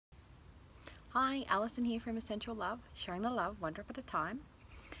Hi, Alison here from Essential Love, sharing the love one drop at a time.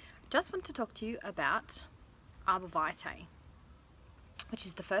 Just want to talk to you about Arborvitae, which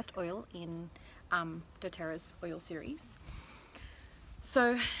is the first oil in doTERRA's oil series.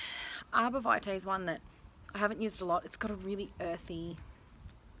 So Arborvitae is one that I haven't used a lot. It's got a really earthy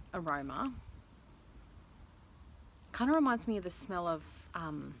aroma. Kind of reminds me of the smell of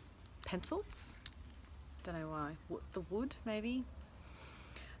pencils. Don't know why. The wood, maybe.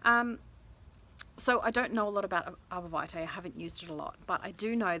 So I don't know a lot about Arborvitae. I haven't used it a lot, but I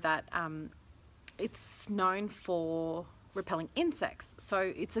do know that it's known for repelling insects.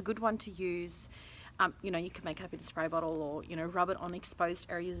 So it's a good one to use. You know, you can make it up in a spray bottle, or rub it on exposed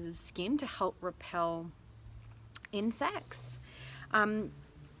areas of the skin to help repel insects.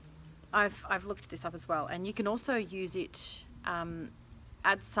 I've looked this up as well, and you can also use it.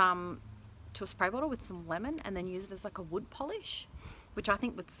 Add some to a spray bottle with some lemon, and then use it as like a wood polish, which I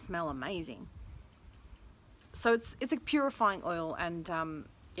think would smell amazing. So it's a purifying oil, and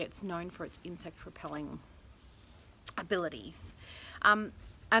yeah, it's known for its insect repelling abilities, and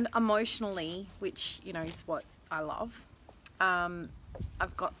emotionally, which is what I love.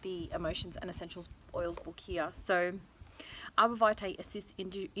 I've got the Emotions and Essentials Oils book here. So Arborvitae assists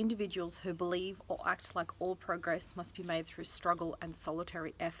individuals who believe or act like all progress must be made through struggle and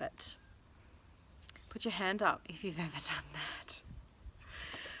solitary effort. Put your hand up if you've ever done that.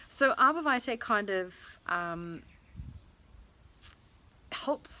 So Arborvitae kind of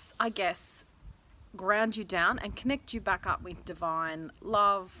helps, I guess, ground you down and connect you back up with divine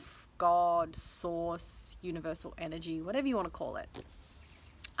love, God, source, universal energy, whatever you want to call it.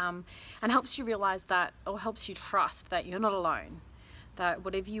 And helps you realize that, or helps you trust that you're not alone, that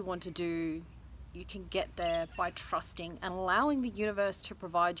whatever you want to do, you can get there by trusting and allowing the universe to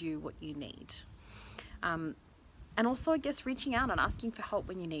provide you what you need. And also, I guess, reaching out and asking for help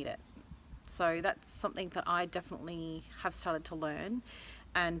when you need it. So that's something that I definitely have started to learn.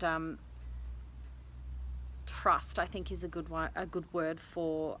 And trust, I think, is a good word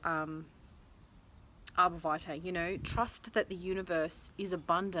for Arborvitae. Trust that the universe is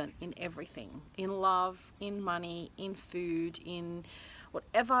abundant in everything, in love, in money, in food, in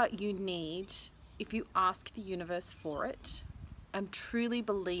whatever you need. If you ask the universe for it and truly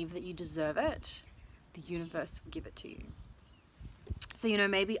believe that you deserve it, the universe will give it to you. So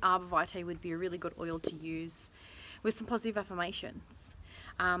maybe Arborvitae would be a really good oil to use with some positive affirmations,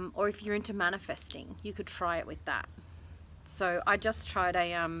 or if you're into manifesting, you could try it with that. So I just tried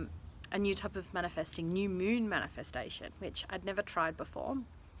a new type of manifesting, new moon manifestation, which I'd never tried before,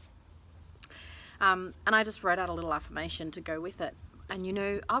 and I just wrote out a little affirmation to go with it. And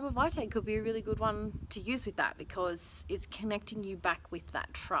Arborvitae could be a really good one to use with that, because it's connecting you back with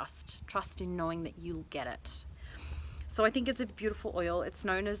that trust in knowing that you'll get it. So I think it's a beautiful oil. It's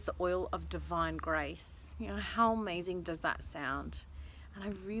known as the oil of divine grace. How amazing does that sound? And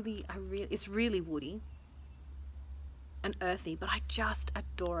it's really woody and earthy, but I just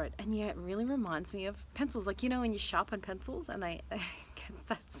adore it. And yeah, it really reminds me of pencils. Like, when you sharpen pencils and they get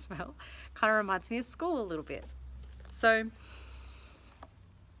that smell, kind of reminds me of school a little bit. So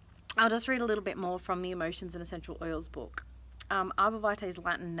I'll just read a little bit more from the Emotions and Essential Oils book. Arborvitae's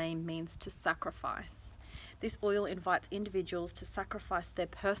Latin name means to sacrifice. This oil invites individuals to sacrifice their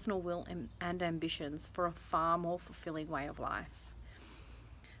personal will and ambitions for a far more fulfilling way of life.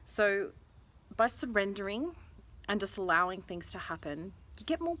 So by surrendering and just allowing things to happen, you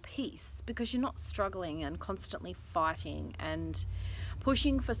get more peace, because you're not struggling and constantly fighting and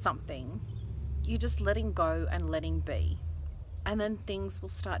pushing for something. You're just letting go and letting be. And then things will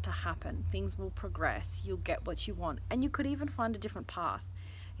start to happen. Things will progress. You'll get what you want. And you could even find a different path.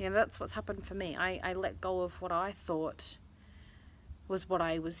 That's what's happened for me. I let go of what I thought was what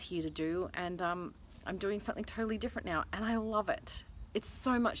I was here to do. And I'm doing something totally different now. And I love it. It's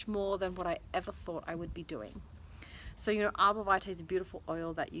so much more than what I ever thought I would be doing. So, Arborvitae is a beautiful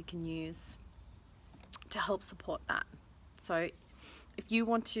oil that you can use to help support that. So if you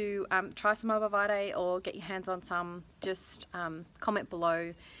want to try some Arborvitae or get your hands on some, just comment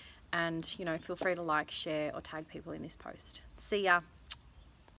below, and feel free to like, share, or tag people in this post. See ya.